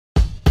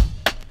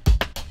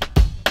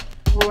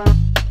But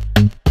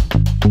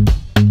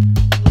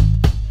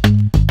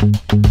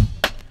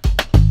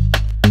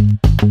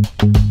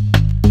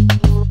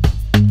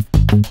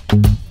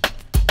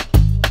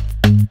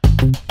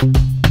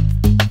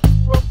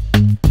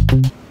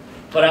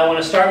I want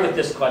to start with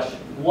this question.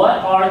 What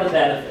are the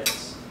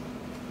benefits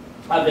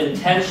of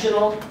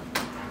intentional,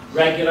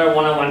 regular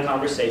one-on-one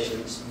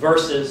conversations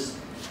versus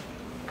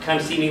come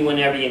see me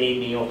whenever you need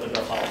me, open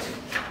door policy?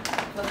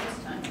 Focus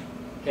time.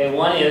 Okay,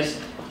 one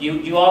is,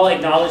 you all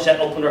acknowledge that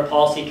open door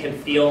policy can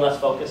feel less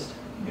focused,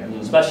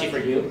 especially for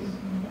you,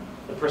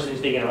 the person who's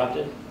being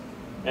interrupted.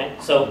 Okay?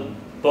 So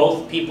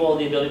both people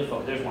the ability to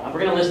focus. There's one. We're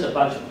going to list a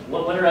bunch of them.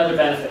 What are other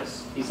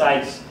benefits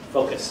besides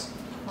focus?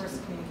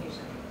 Forced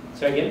communication.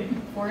 Sorry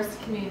again?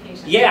 Forced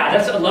communication. Yeah,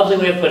 that's a lovely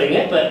way of putting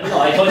it, but no,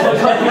 I totally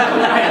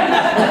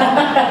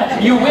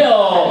you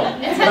will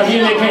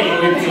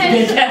communicate with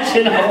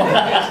intentional.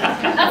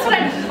 That's what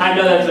I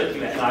know that's what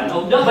you meant.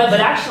 No, but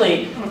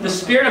actually, the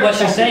spirit of what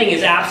you're saying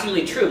is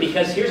absolutely true,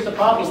 because here's the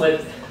problem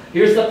with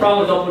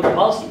open door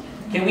policy.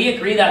 Can we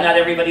agree that not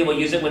everybody will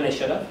use it when they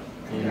should have?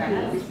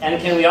 Yes.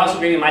 And can we also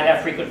agree we might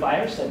have frequent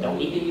flyers that don't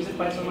need to use it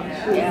quite so much?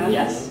 Yeah.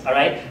 Yes. All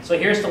right. So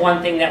here's the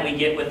one thing that we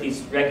get with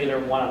these regular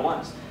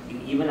one-on-ones. You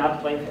even out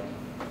the playing field.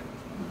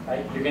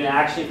 Right? You're going to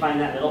actually find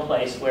that middle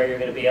place where you're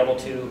going to be able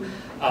to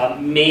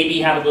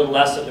maybe have a little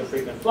less of the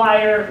frequent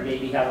flyer,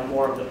 maybe have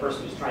more of the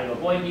person who's trying to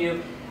avoid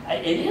you.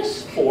 It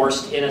is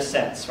forced in a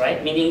sense,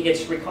 right? Meaning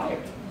it's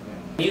required.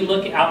 When you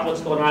look at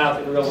what's going on out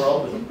in the real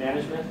world with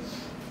management,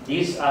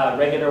 these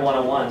regular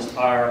one-on-ones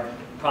are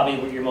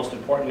probably your most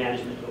important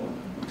management tool.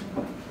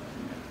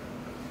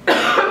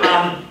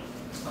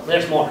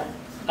 There's more.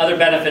 Other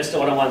benefits to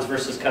one-on-ones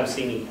versus come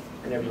see me.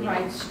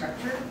 Provide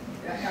structure.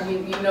 I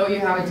mean, you know you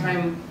have a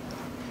time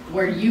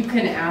where you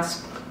can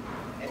ask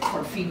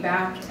for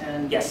feedback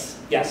and... Yes,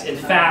 yes. In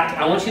fact,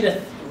 I want you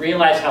to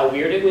realize how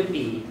weird it would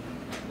be.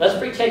 Let's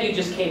pretend you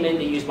just came in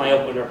to use my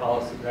open door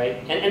policy,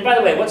 right? And by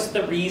the way, what's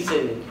the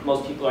reason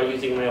most people are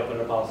using my open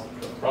door policy?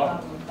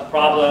 A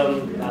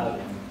problem,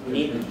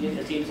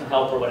 need some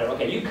help or whatever.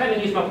 Okay, you come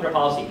and use my open door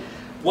policy.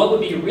 What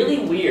would be really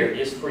weird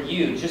is for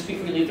you, just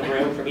before you leave the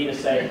room, for me to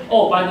say,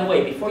 oh, by the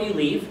way, before you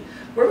leave,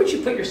 where would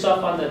you put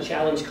yourself on the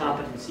challenge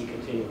competency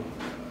continuum?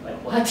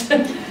 Like, what?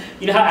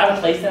 You know how out of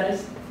place that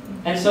is?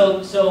 And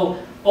so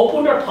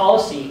open door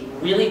policy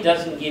really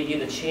doesn't give you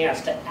the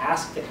chance to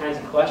ask the kinds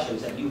of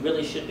questions that you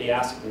really should be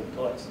asking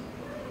employees.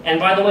 And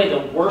by the way,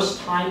 the worst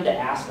time to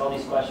ask all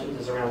these questions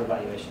is around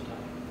evaluation time.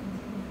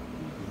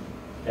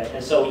 Okay?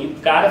 And so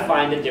you've got to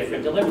find a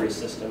different delivery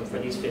system for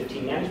these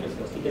 15 management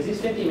skills, because these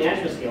 15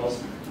 management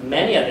skills,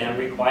 many of them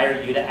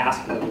require you to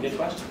ask really good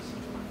questions.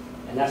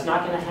 And that's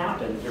not going to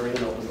happen during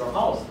an open door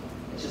policy.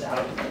 It's just out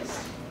of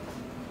place.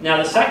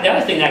 Now, the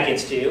other thing that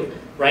gets to,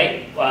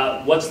 right,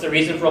 what's the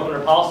reason for open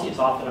door policy? It's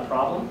often a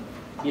problem.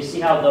 You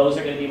see how those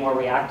are going to be more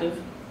reactive,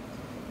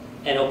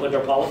 and open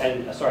door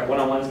policy,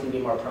 one-on-ones can be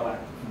more proactive.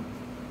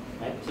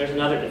 Right? So there's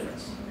another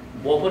difference.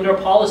 Open door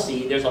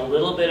policy, there's a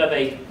little bit of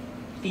a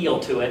feel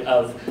to it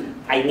of,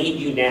 I need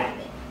you now.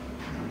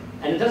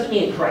 And it doesn't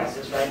mean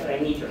crisis, right? But I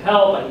need your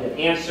help, I need an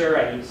answer,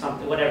 I need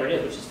something, whatever it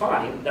is, which is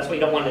fine. That's why you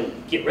don't want to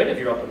get rid of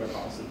your open door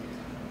policy.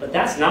 But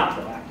that's not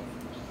proactive.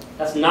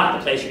 That's not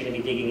the place you're going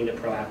to be digging into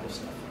proactive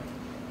stuff.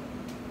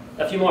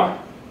 A few more.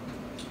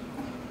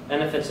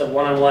 Benefits of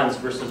one-on-ones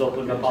versus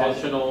open door policy.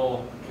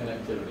 Intentional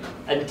connectivity.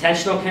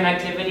 Intentional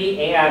connectivity,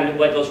 and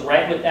what goes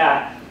right with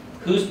that,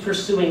 who's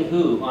pursuing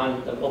who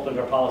on the open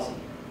door policy?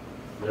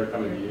 They're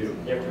coming to you.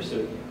 They're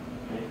pursuing you.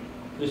 Right?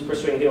 Who's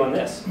pursuing who on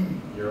this?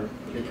 You're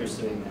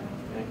Pursuing them.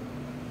 Right?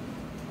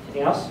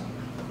 Anything else?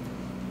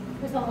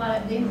 There's a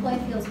lot of, the employee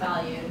feels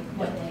valued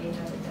when they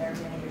know that their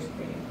manager's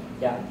treating them.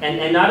 Yeah,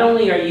 and not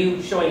only are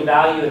you showing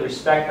value and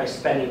respect by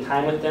spending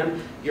time with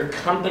them, your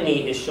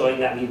company is showing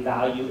that we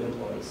value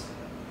employees.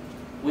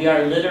 We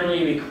are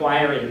literally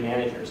requiring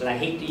managers, and I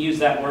hate to use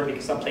that word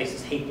because some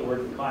places hate the word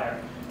require.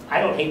 I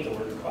don't hate the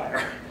word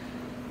require.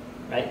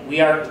 Right?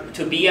 We are,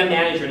 to be a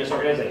manager in this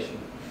organization,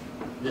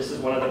 this is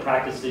one of the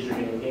practices you're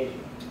going to engage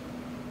in.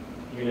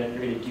 You're going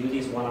to do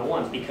these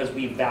one-on-ones because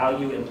we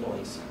value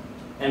employees.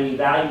 And we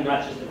value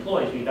not just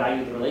employees, we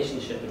value the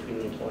relationship between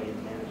the employee and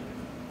the manager.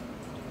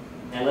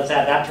 And let's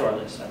add that to our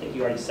list. I think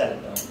you already said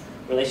it though.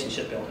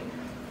 Relationship building.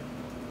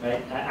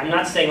 Right? I'm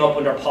not saying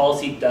open door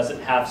policy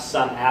doesn't have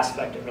some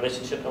aspect of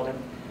relationship building.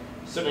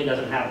 It certainly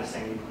doesn't have the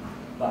same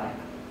vibe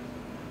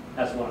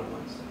as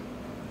one-on-ones.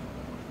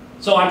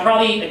 So I'm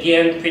probably,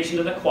 again, preaching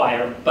to the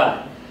choir,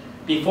 but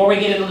before we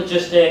get into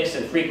logistics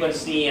and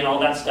frequency and all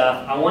that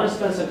stuff, I want to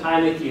spend some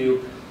time with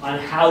you on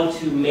how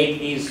to make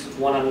these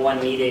one-on-one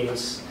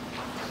meetings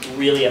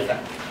really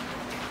effective.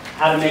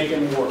 How to make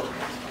them work.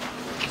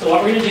 So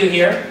what we're going to do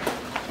here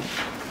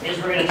is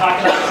we're going to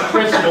talk about some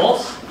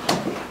principles.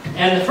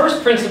 And the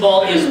first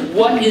principle is,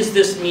 what is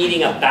this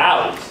meeting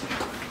about?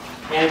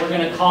 And we're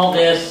going to call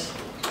this,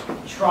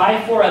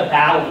 try for a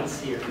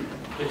balance here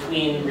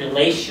between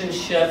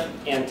relationship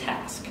and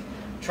task.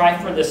 Try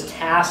for this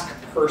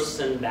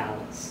task-person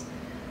balance.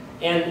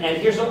 And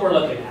here's what we're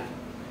looking at.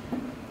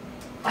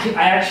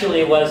 I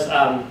actually was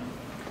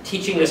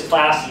teaching this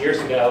class years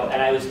ago,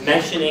 and I was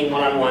mentioning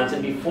one-on-ones,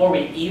 and before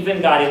we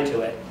even got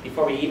into it,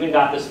 before we even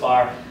got this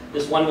far,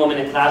 this one woman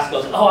in class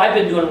goes, oh, I've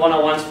been doing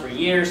one-on-ones for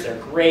years,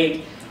 they're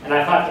great. And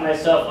I thought to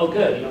myself, oh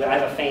good, I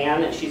have a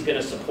fan and she's going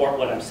to support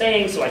what I'm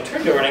saying. So I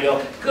turned to her and I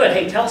go, good,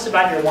 hey, tell us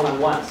about your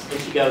one-on-ones.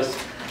 And she goes,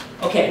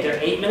 okay, they're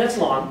 8 minutes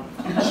long.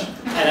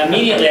 And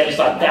immediately I just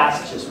thought,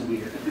 that's just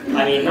weird.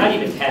 I mean, not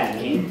even 10.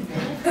 I mean,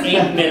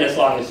 8 minutes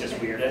long is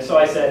just weird. And so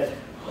I said,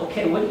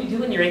 okay, what do you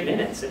do in your 8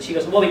 minutes? And she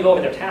goes, well, we go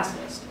over their task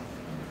list.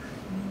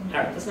 All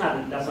right, that's not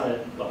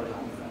what we're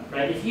talking about,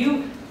 right? If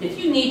you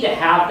need to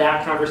have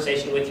that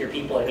conversation with your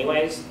people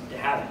anyways, to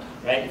have it.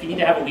 Right? If you need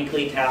to have a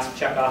weekly task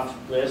check-off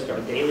list or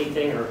a daily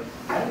thing, or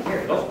I don't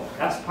care, go for it.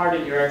 That's part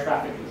of your air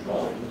traffic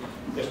control.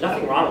 And there's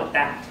nothing wrong with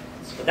that.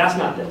 But that's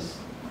not this.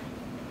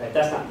 Right?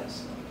 That's not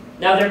this.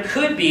 Now there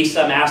could be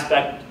some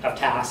aspect of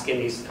task in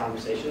these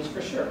conversations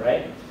for sure,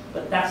 right?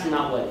 But that's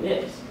not what it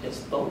is.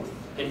 It's both.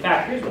 In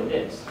fact, here's what it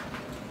is.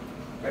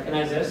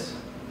 Recognize this?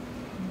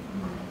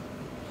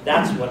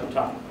 That's what we're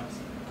talking about.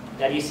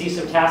 Now do you see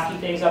some tasky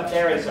things up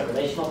there and some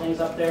relational things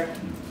up there?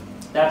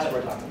 That's what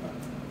we're talking about.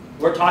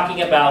 We're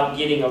talking about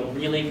getting a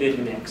really good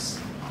mix.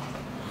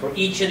 For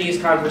each of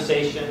these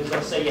conversations,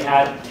 let's say you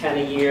had 10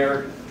 a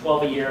year,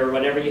 12 a year, or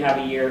whenever you have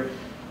a year,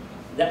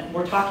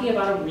 we're talking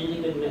about a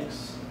really good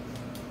mix.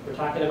 We're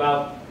talking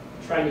about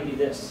trying to do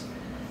this.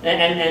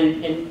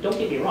 And don't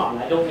get me wrong,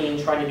 I don't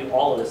mean trying to do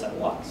all of this at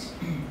once.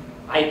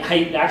 I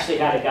actually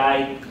had a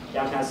guy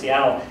downtown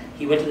Seattle,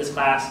 he went to this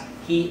class,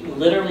 he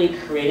literally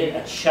created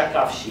a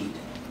checkoff sheet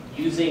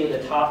using the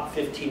top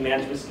 15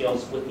 management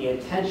skills with the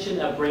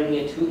intention of bringing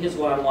it to his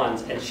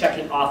one-on-ones and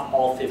checking off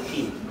all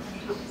 15.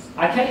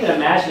 I can't even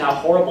imagine how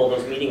horrible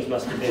those meetings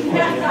must have been.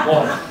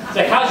 It's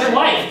like, how's your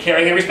life?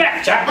 Caring and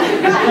respect, check.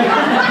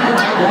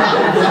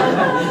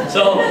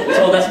 So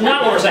that's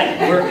not what we're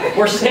saying.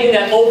 We're saying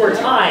that over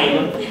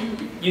time,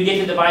 you get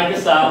to divide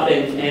this up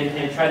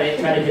and try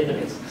to hit the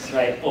business,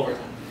 right, over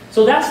time.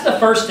 So that's the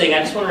first thing. I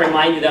just want to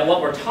remind you that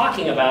what we're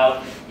talking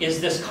about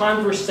is this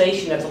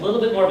conversation that's a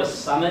little bit more of a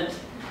summit.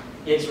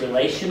 It's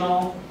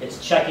relational,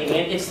 it's checking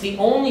in. It's the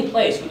only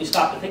place, when you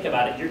stop to think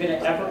about it, you're going to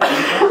ever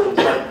ask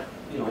questions.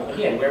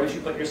 Again, where would you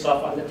put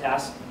yourself on the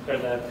task or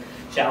the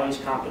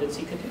challenge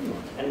competency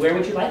continuum? And where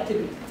would you like to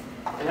be?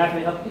 And how can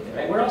we help you get there?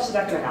 Right? Where else is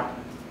that going to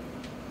happen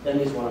than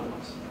these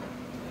one-on-ones?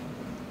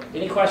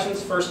 Any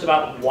questions first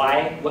about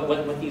why,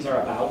 what these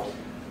are about?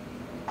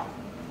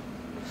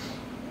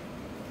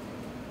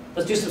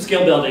 Let's do some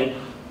skill building.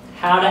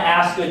 How to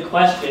ask good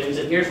questions,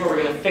 and here's where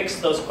we're going to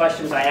fix those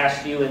questions I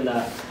asked you in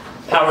the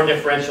power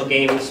differential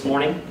game this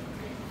morning.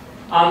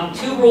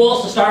 2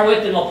 rules to start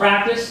with, and we'll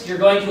practice. You're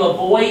going to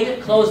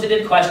avoid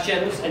closed-ended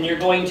questions, and you're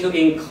going to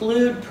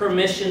include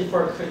permission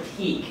for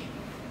critique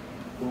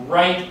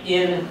right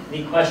in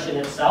the question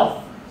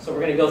itself. So we're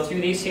going to go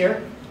through these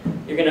here.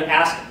 You're going to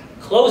ask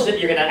you're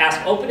going to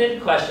ask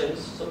open-ended questions,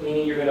 so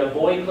meaning you're going to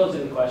avoid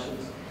closed-ended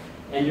questions,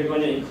 and you're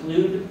going to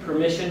include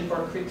permission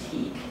for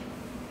critique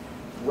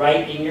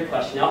right in your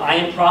question. Now, I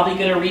am probably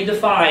going to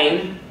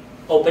redefine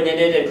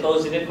open-ended and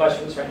closed-ended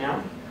questions right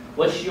now.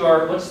 What's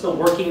the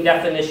working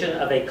definition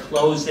of a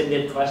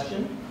closed-ended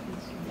question?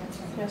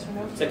 Yes or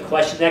no. It's a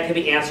question that can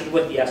be answered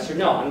with yes or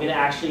no. I'm going to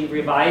actually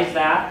revise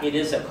that. It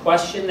is a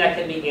question that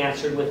can be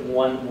answered with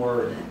one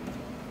word.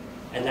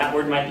 And that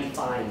word might be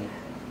fine.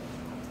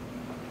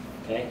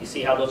 Okay, you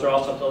see how those are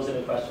also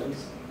closed-ended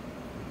questions?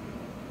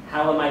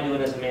 How am I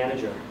doing as a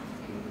manager?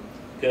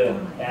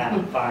 Good,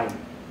 bad, fine.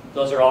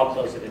 Those are all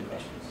closed-ended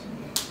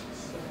questions.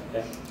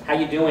 Okay. How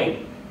you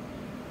doing?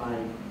 Fine.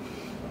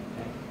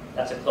 Okay.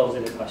 That's a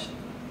closed-ended question.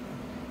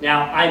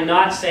 Now, I'm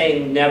not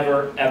saying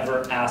never,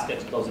 ever ask a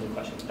closed-ended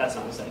question. That's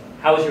not what I'm saying.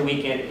 How was your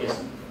weekend is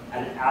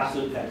an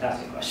absolute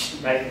fantastic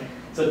question, right?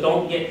 So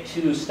don't get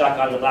too stuck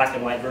on the black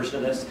and white version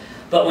of this.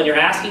 But when you're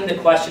asking the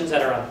questions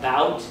that are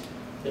about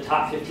the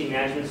top 15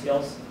 management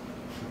skills,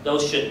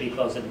 those should be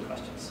closed-ended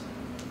questions.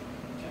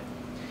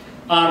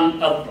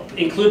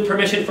 Okay. Include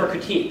permission for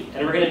critique.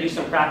 And we're going to do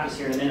some practice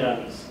here in a minute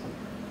on these.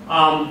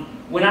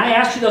 When I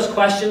asked you those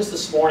questions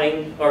this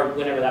morning, or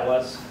whenever that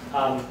was,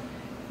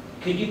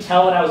 could you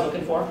tell what I was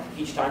looking for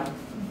each time?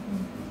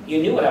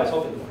 You knew what I was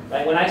hoping for,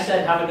 right? When I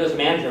said how to do as a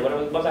manager,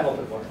 what was I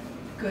hoping for?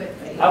 Good.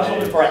 I was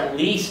hoping for at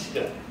least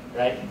good,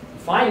 right?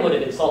 Fine would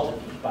have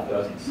insulted me, by the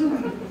way.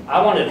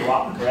 I wanted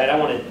rock, right? I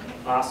wanted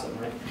awesome,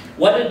 right?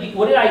 What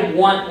did I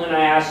want when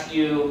I asked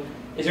you,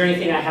 is there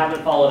anything I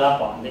haven't followed up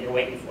on that you're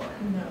waiting for?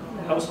 No.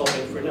 I was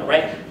hoping for no,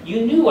 right?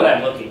 You knew what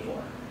I'm looking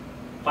for.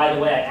 By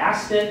the way I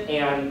asked it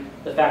and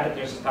the fact that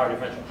there's a power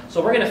differential.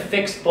 So we're going to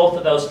fix both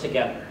of those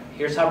together.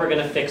 Here's how we're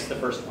going to fix the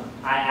first one.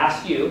 I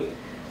asked you,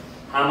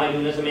 how am I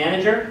doing as a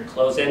manager?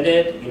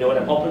 Closed-ended, you know what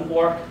I'm hoping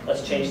for.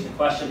 Let's change the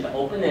question to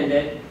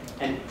open-ended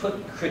and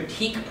put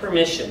critique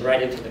permission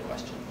right into the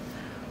question.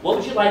 What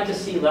would you like to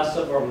see less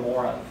of or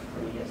more of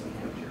from me as a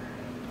manager?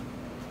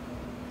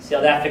 See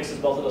how that fixes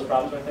both of those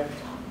problems right there?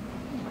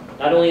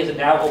 Not only is it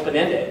now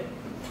open-ended,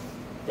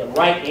 the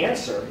right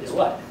answer is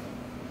what?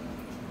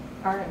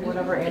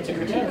 Whatever It's answer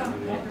a you critique.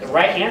 give. The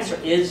right answer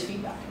is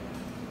feedback.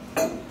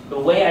 The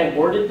way I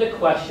worded the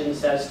question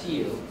says to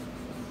you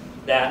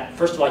that,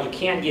 first of all, you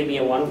can't give me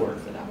a one word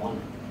for that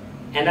one.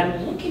 And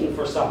I'm looking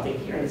for something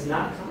here, and it's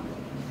not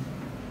complicated.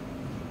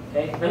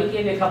 Okay? Let me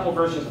give you a couple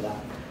versions of that.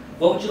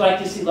 What would you like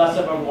to see less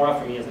of or more of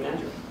from me as a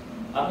manager?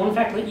 Well, in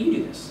fact, let you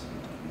do this.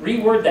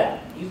 Reword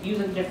that. Use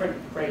a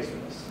different phrase for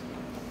this.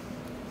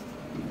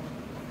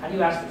 How do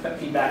you ask for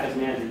feedback as a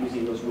manager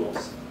using those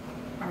rules?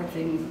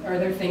 Are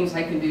there things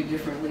I can do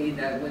differently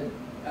that would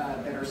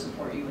better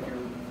support you in your...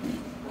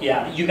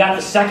 Yeah, you got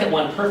the second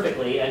one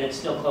perfectly, and it's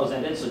still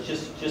closed-ended, so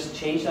just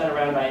change that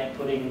around by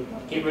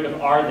get rid of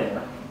are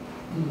there,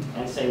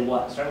 and say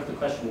what. Start with the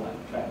question what.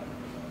 Try it.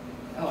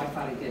 Oh, I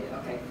thought I did.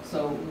 Okay.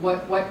 So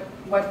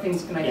what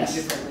things can I do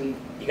differently?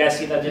 You guys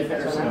see that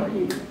difference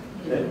on that?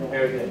 Good.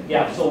 Very good.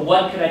 Yeah, so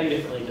what could I do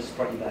differently to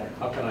support you better?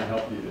 How can I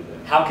help you today?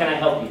 How can I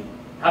help you?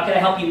 How can I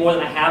help you more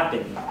than I have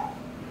been?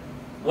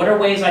 What are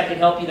ways I can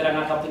help you that I'm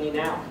not helping you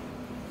now?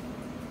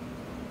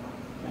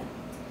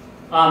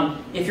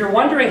 If you're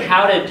wondering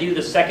how to do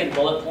the second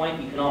bullet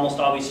point, you can almost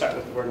always start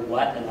with the word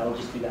what, and that'll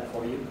just do that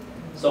for you.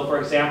 So for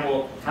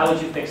example, how would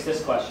you fix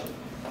this question?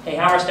 Hey,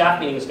 how are staff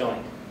meetings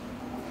going?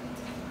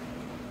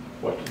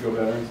 What could go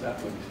better in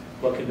staff meetings?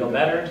 What could go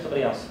better?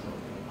 Somebody else.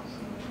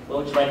 What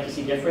would you like to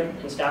see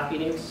different in staff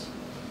meetings?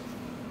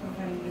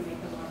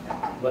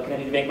 What can I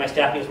do to make my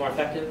staff meetings more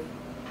effective?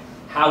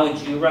 How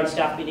would you run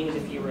staff meetings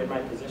if you were in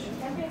my position?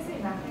 Can they say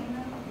nothing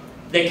though?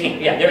 They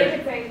can, yeah.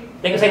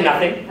 They can say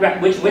nothing. Right,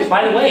 which,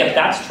 by the way, if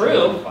that's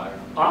true,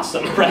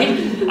 awesome, right?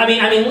 I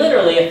mean,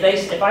 literally,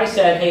 if I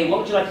said, hey, what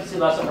would you like to see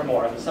less of or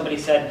more? If somebody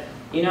said,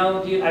 you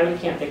know, dude, I really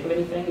can't think of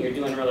anything. You're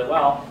doing really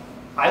well.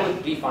 I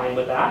would be fine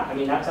with that. I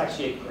mean, that's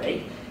actually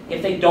great.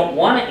 If they don't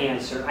want to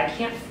answer, I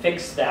can't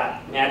fix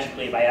that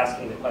magically by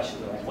asking the question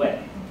the right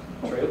way.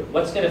 True?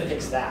 What's going to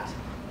fix that?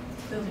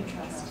 Building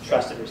trust.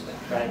 Trust and respect,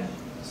 right?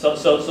 So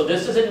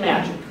this isn't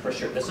magic, for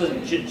sure. This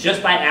isn't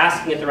just by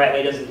asking it the right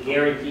way doesn't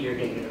guarantee you're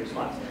going to get a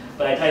response.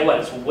 But I tell you what,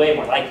 it's way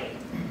more likely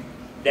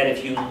that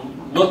if you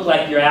look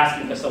like you're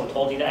asking because someone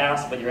told you to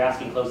ask, but you're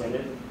asking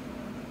closed-ended,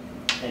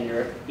 and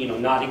you're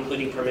not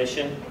including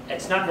permission,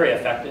 it's not very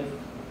effective.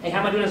 Hey,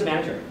 how am I doing as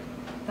manager?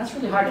 That's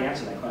really hard to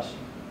answer that question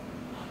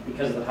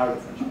because of the power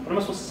differential. What am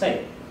I supposed to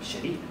say?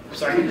 Shitty? I'm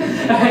sorry.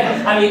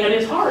 I mean, and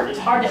it's hard. It's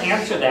hard to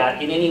answer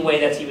that in any way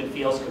that even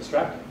feels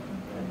constructive.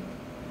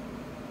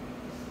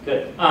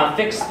 Good.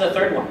 Fix the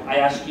third one. I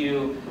asked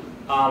you,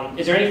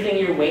 is there anything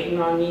you're waiting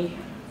on me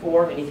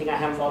for? Anything I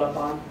haven't followed up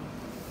on?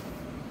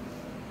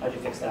 How'd you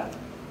fix that?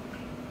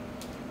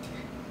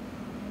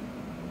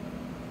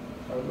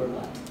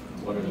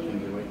 What are the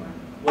things you're waiting on?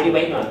 What are you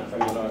waiting on from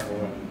me?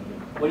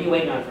 What are you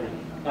waiting on from me?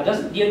 Now,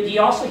 do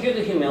you also hear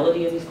the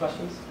humility of these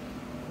questions?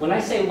 When I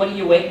say, what are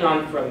you waiting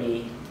on from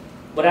me,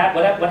 what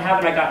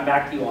haven't I gotten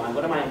back to you on?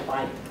 What am I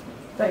implying?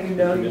 That you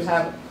know you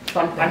have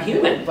something. I'm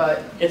human,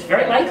 but it's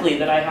very likely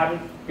that I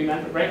haven't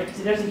remembered, right?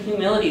 Because there's a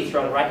humility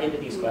thrown right into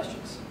these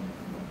questions.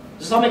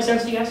 Does this all make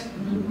sense to you guys?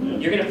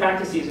 Mm-hmm. You're going to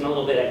practice these in a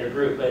little bit at your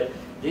group, but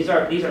these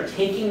are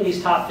taking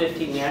these top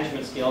 15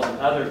 management skills and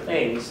other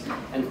things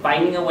and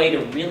finding a way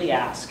to really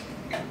ask.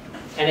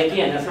 And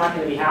again, that's not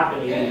going to be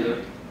happening in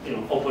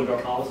your open door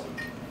policy.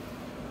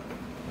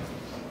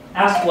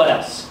 Ask what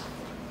else?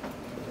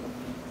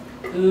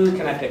 Who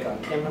can I pick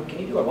on? Kim, can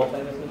you do a role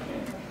play with me?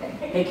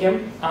 Hey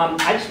Kim,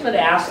 I just wanted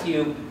to ask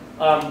you,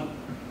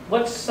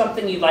 what's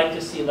something you'd like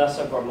to see less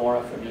of or more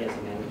of from me as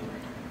a manager?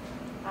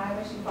 I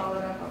wish you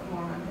followed up with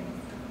more on things.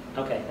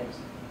 Okay, thanks.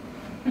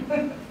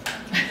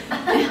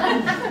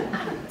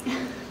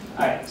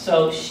 All right,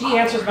 so she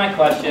answers my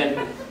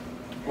question.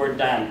 We're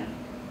done.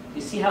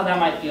 You see how that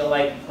might feel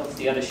like? What's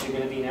the other shoe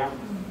going to be now?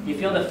 Do you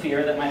feel the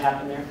fear that might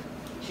happen there?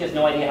 She has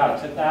no idea how I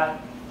took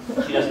that.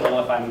 She doesn't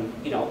know if I'm,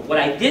 what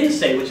I didn't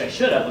say, which I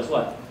should have, was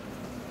what?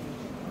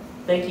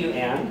 Thank you,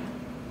 Anne.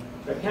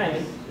 Right behind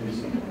me.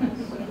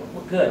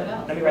 Well, good.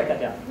 Let me write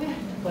that down.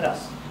 What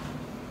else?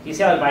 Do you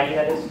see how inviting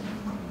that is?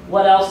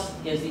 What else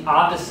is the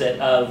opposite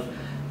of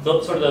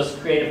sort of those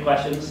creative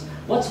questions?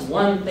 What's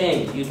one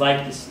thing you'd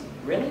like to see?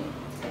 Really?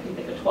 I can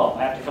think of 12.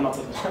 I have to come up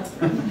with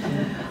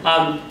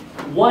one.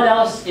 What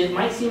else? It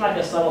might seem like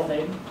a subtle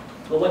thing,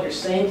 but what you're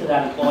saying to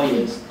that employee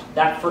is,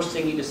 that first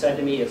thing you just said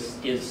to me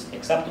is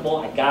acceptable.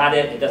 I got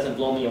it. It doesn't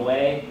blow me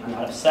away. I'm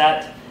not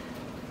upset.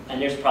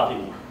 And there's probably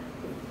more.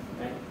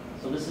 Right?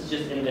 So this is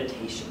just an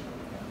invitation.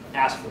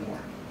 Ask for more.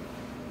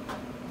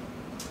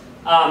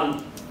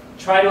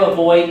 Try to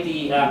avoid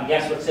the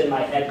guess what's in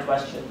my head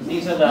questions.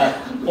 These are the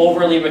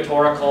overly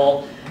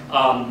rhetorical.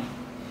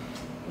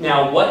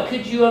 Now, what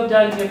could you have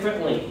done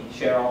differently,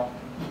 Cheryl,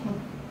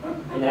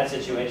 in that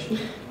situation?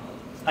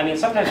 I mean,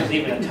 sometimes there's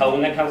even a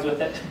tone that comes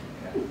with it.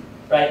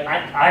 Right?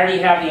 I already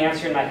have the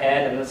answer in my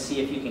head, and let's see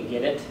if you can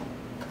get it.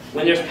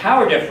 When there's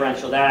power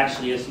differential, that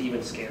actually is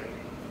even scary.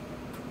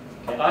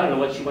 Okay, I don't know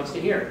what she wants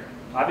to hear.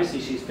 Obviously,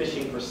 she's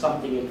fishing for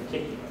something in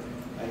particular.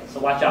 Right?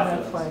 So watch out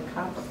for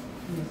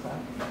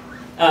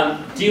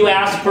those. Do you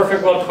ask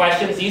perfect world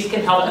questions? These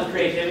can help with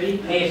creativity.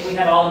 Hey, if we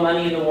had all the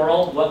money in the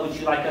world, what would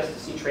you like us to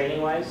see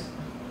training-wise?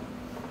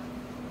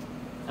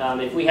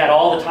 If we had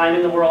all the time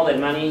in the world and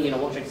money,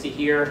 what would you like to see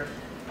here?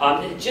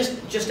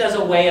 Just as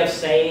a way of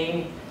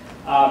saying,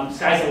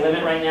 sky's the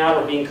limit right now,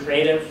 we're being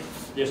creative.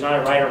 There's not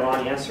a right or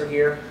wrong answer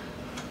here.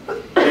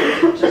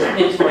 Just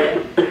things for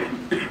you.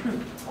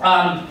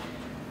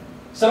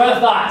 Some other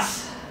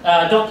thoughts.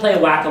 Don't play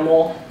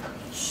whack-a-mole.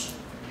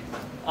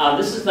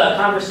 This is the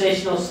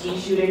conversational ski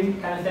shooting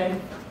kind of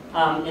thing.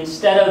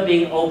 Instead of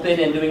being open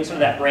and doing sort of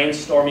that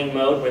brainstorming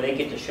mode where they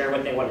get to share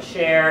what they want to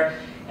share,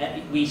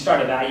 we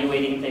start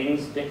evaluating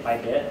things bit by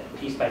bit,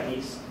 piece by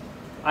piece.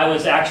 I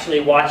was actually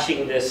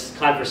watching this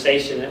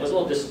conversation. It was a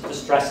little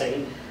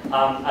distressing.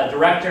 A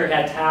director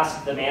had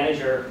tasked the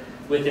manager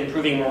with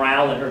improving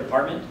morale in her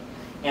department.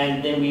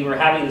 And then we were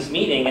having this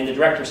meeting, and the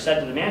director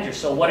said to the manager,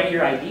 so what are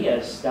your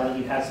ideas, now that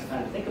you've had some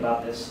time to think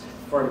about this,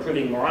 for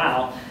improving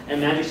morale?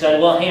 And the manager said,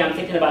 well, hey, I'm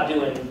thinking about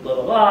doing blah,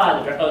 blah, blah.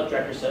 And the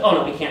director said, oh,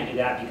 no, we can't do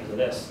that because of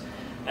this.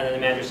 And then the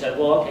manager said,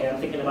 well, okay, I'm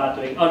thinking about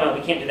doing, oh, no,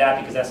 we can't do that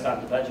because that's not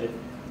in the budget.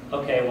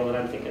 Okay, well, then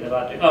I'm thinking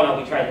about doing, oh, no,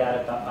 we tried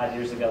that about 5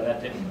 years ago.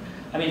 That didn't.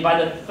 I mean,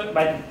 by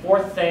the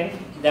fourth thing,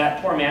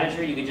 that poor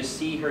manager, you could just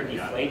see her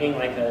deflating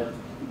like a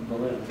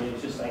balloon. It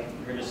was just like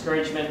her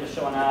discouragement was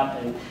showing up,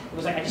 and it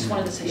was like I just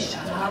wanted to say,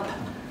 shut up,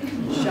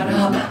 shut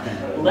up,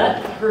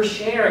 let her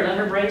share, let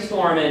her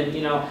brainstorm, and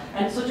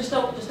and so just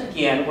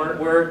again,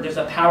 there's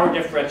a power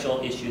differential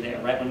issue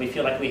there, right? When we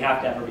feel like we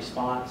have to have a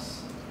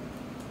response.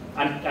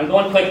 I'm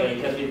going quickly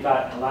because we've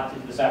got a lot to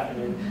do this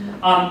afternoon.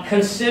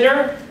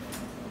 Consider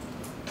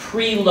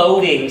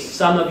preloading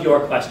some of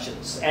your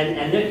questions,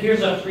 and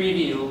here's a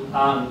preview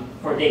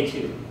for day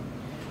 2.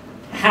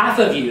 Half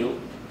of you,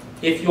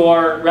 if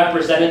you're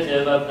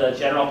representative of the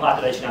general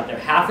population out there,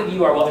 half of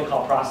you are what we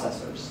call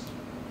processors,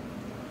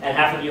 and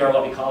half of you are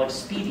what we call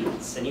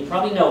expedients. And you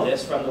probably know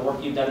this from the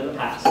work you've done in the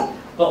past.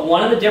 But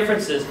one of the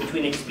differences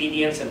between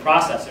expedients and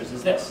processors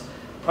is this.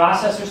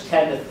 Processors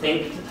tend to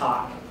think to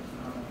talk,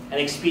 and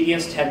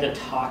expedients tend to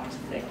talk to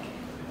think.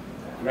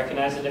 You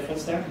recognize the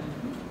difference there?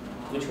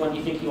 Which one do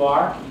you think you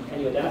are? Can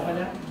you identify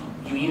that?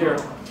 You either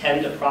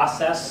tend to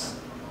process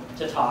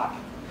to talk,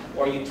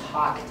 or you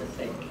talk to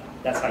think.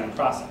 That's how you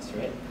process,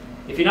 right?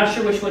 If you're not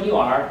sure which one you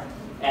are,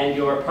 and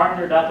you're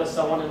partnered up with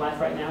someone in life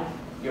right now,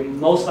 you're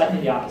most likely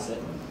the opposite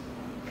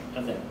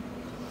of them.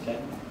 Okay?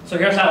 So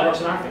here's how it works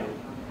in our family.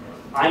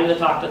 I'm the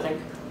talk to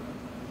thinker.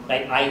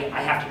 Like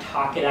I have to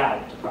talk it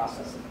out to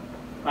process it.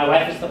 My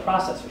wife is the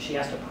processor. She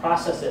has to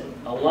process it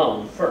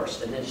alone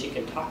first, and then she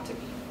can talk to me.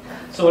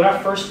 So in our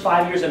first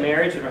 5 years of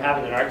marriage, when we're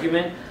having an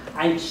argument,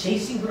 I'm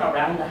chasing her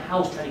around the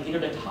house trying to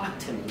get her to talk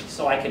to me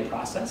so I can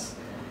process.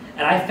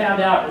 And I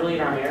found out early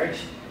in our marriage,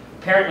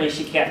 apparently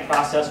she can't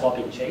process while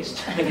being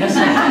chased, I guess.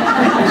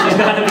 She's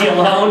got to be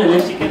alone, and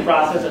then she can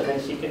process, and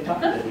then she can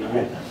talk to me.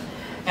 Right?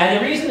 And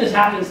the reason this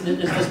happens,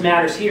 this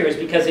matters here, is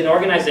because in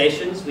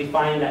organizations, we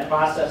find that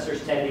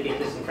processors tend to get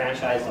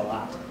disenfranchised a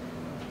lot.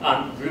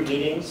 Group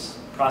meetings,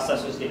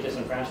 processors get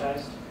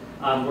disenfranchised.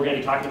 We're going to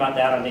be talking about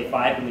that on day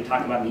 5 when we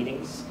talk about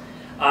meetings.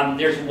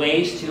 There's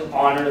ways to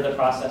honor the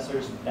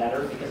processors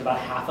better, because about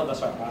half of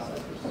us are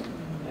processors.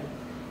 Okay?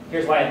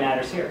 Here's why it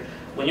matters here.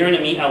 When you're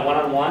in a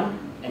one-on-one,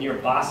 and your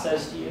boss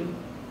says to you,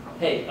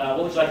 hey,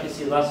 what would you like to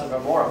see less of or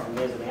more from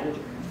me as a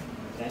manager?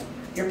 Okay?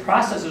 Your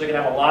processors are going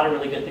to have a lot of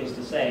really good things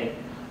to say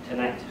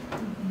tonight,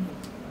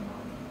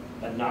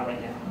 but not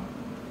right now.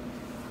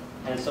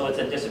 And so it's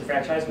a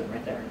disenfranchisement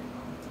right there.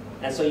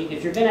 And so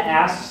if you're going to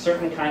ask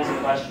certain kinds of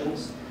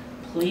questions,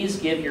 please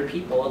give your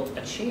people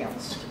a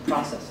chance to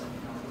process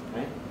it.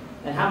 Right?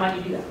 And how might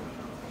you do that?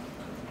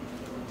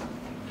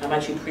 How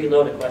might you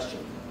preload a question?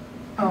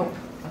 Oh,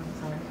 I'm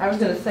sorry. I was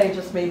going to say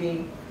just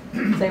maybe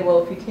say,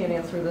 well, if you can't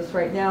answer this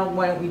right now,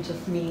 why don't we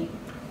just meet,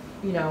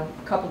 a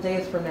couple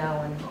days from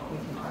now and we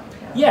can talk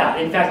about it. Yeah,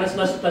 in fact,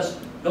 let's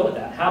go with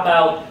that. How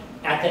about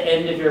at the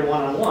end of your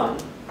one-on-one,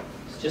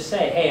 just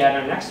say, hey, at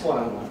our next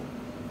one-on-one,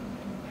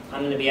 I'm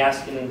going to be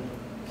asking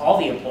all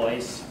the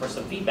employees for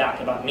some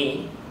feedback about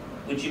me.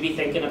 Would you be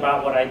thinking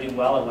about what I do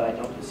well and what I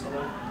don't do so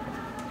well?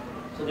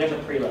 So there's a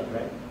preload,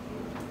 right?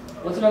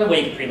 What's another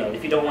way to preload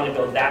if you don't want to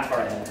go that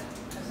far ahead?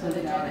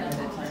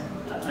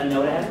 A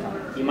note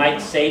ahead. You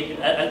might say,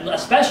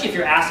 especially if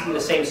you're asking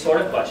the same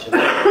sort of question.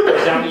 For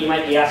example, you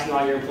might be asking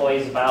all your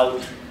employees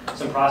about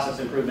some process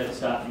improvement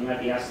stuff. You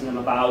might be asking them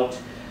about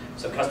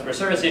some customer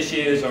service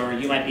issues, or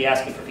you might be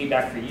asking for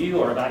feedback for you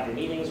or about your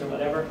meetings or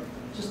whatever.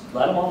 Just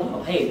let them all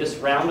know, hey, this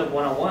round of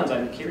one-on-ones,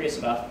 I'm curious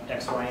about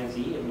X, Y, and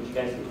Z, and what you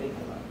guys are thinking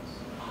about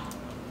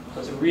this. So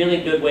it's a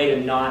really good way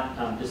to not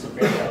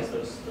disenfranchise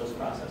those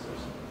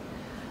processors.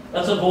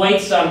 Let's avoid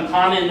some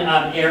common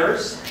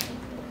errors.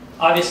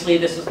 Obviously,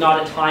 this is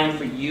not a time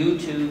for you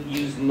to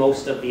use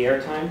most of the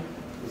airtime.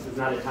 This is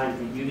not a time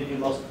for you to do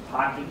most of the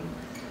talking.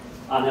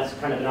 That's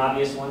kind of an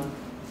obvious one.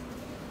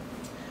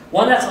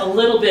 One that's a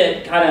little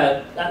bit kind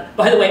of,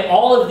 by the way,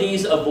 all of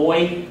these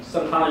avoid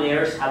some common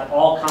errors have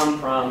all come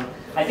from,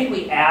 I think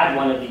we add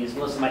one of these,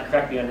 Melissa might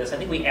correct me on this, I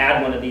think we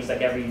add one of these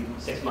like every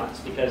 6 months,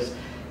 because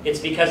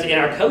in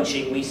our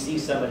coaching we see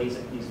some of these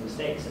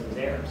mistakes and these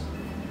errors.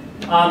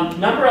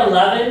 Number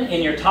 11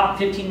 in your top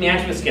 15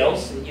 management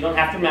skills, you don't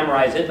have to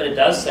memorize it, but it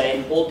does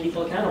say hold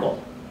people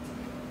accountable.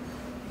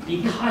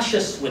 Be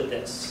cautious with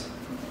this.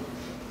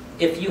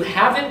 if you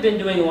haven't been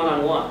doing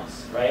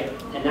one-on-ones, right,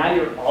 and now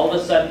you're all of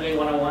a sudden doing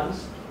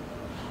one-on-ones,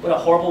 what a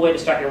horrible way to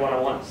start your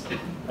one-on-ones,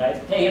 right?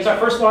 Hey, here's our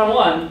first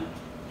one-on-one.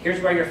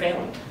 Here's where you're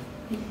failing,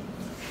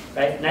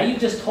 right? Now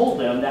you've just told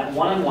them that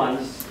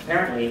one-on-ones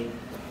apparently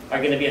are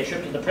going to be a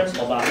trip to the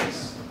principal's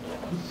office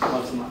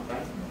once a month,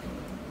 right?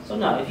 So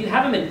no, if you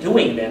haven't been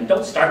doing them,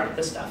 don't start with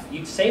this stuff.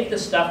 You save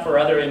this stuff for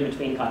other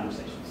in-between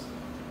conversations.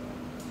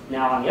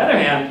 Now, on the other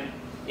hand,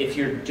 if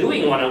you're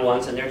doing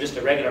one-on-ones and they're just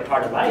a regular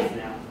part of life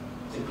now,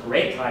 it's a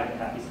great time to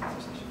have these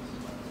conversations.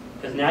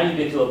 Because now you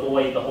get to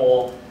avoid the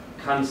whole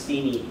come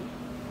see me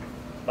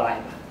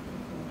vibe.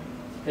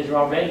 Because you're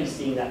already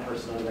seeing that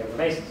person on a regular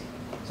basis.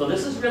 So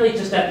this is really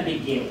just at the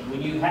beginning.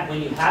 When you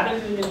haven't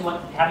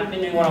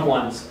been doing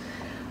one-on-ones,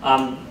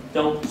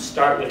 don't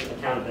start with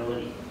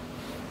accountability.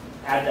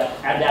 Add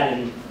that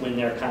in when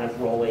they're kind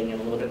of rolling and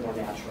a little bit more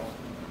natural.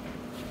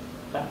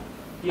 Okay.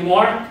 A few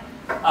more.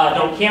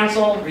 Don't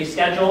cancel,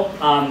 reschedule.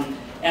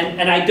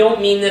 And I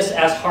don't mean this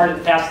as hard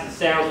and fast as it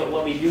sounds, but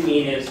what we do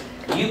mean is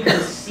you can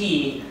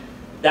see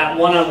that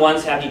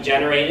one-on-ones have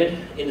degenerated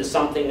into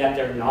something that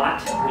they're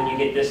not when you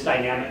get this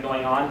dynamic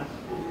going on.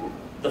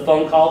 The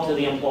phone call to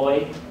the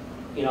employee,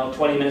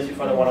 20 minutes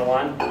before the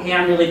one-on-one. Hey,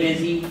 I'm really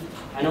busy.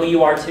 I know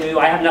you are too.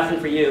 I have nothing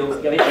for you. You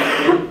have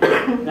anything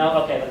for me?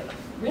 No? Okay. But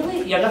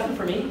really? You have nothing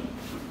for me?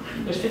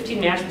 There's 15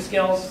 management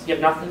skills. You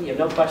have nothing. You have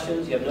no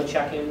questions. You have no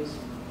check-ins.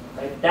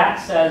 Right? That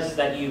says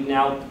that you've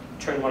now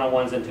turned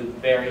one-on-ones into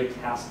very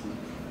tasky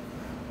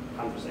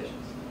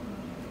conversations.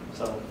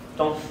 So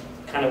don't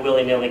kind of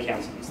willy-nilly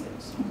cancel these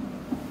things.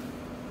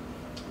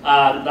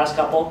 Last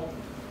couple.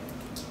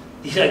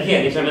 These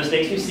are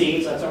mistakes we've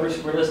seen, so that's why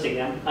we're listing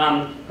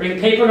them. Bring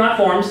paper, not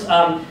forms.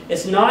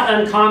 It's not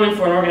uncommon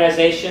for an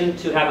organization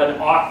to have an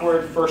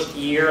awkward first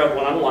year of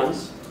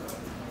one-on-ones,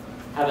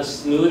 have a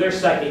smoother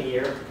second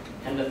year,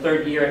 and the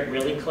third year it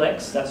really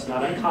clicks. That's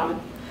not uncommon.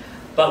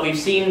 But we've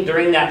seen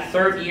during that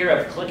third year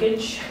of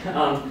clickage,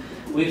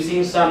 we've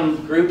seen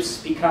some groups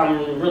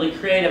become really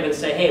creative and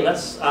say, hey,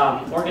 let's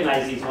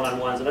organize these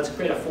one-on-ones and let's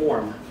create a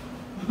form.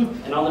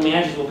 And all the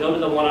managers will go to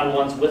the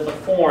one-on-ones with the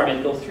form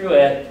and go through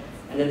it,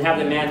 and then have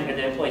the manager and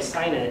the employee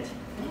sign it.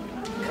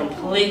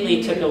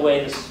 Completely took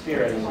away the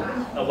spirit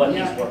of what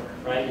these were,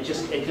 right?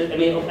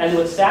 And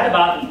what's sad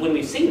about when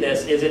we've seen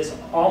this is it's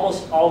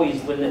almost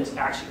always when it's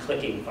actually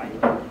clicking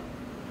finally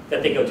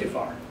that they go too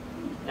far.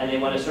 And they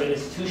want to sort of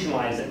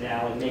institutionalize it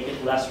now and make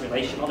it less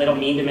relational. They don't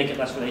mean to make it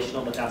less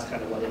relational, but that's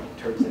kind of what it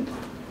turns into.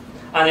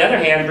 On the other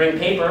hand, bring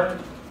paper.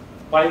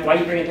 Why are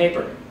you bringing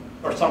paper?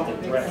 Or something,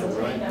 right?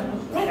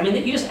 Right. I mean,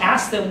 you just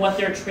ask them what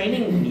their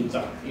training needs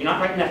are. You're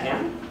not writing that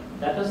down?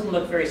 That doesn't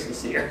look very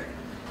sincere.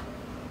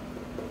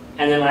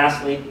 And then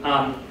lastly,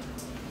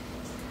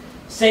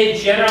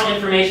 save general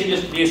information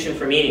distribution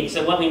for meetings.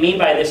 And what we mean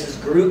by this is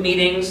group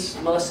meetings,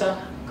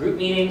 Melissa. Group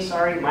meetings,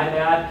 sorry, my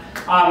bad.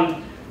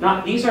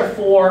 These are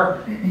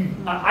for,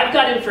 I've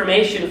got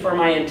information for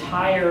my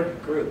entire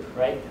group,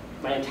 right?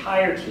 My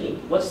entire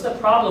team. What's the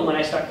problem when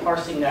I start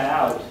parsing that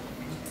out,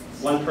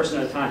 one person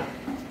at a time?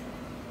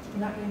 You're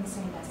not getting the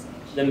same message.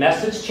 The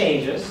message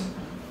changes.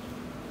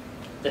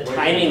 The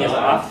timing is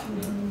off.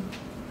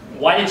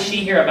 Why did she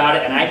hear about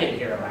it and I didn't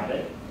hear about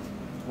it?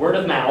 Word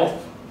of mouth.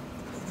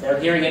 They're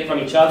hearing it from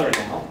each other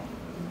now.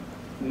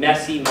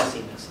 Messy,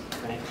 messy, messy,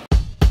 right?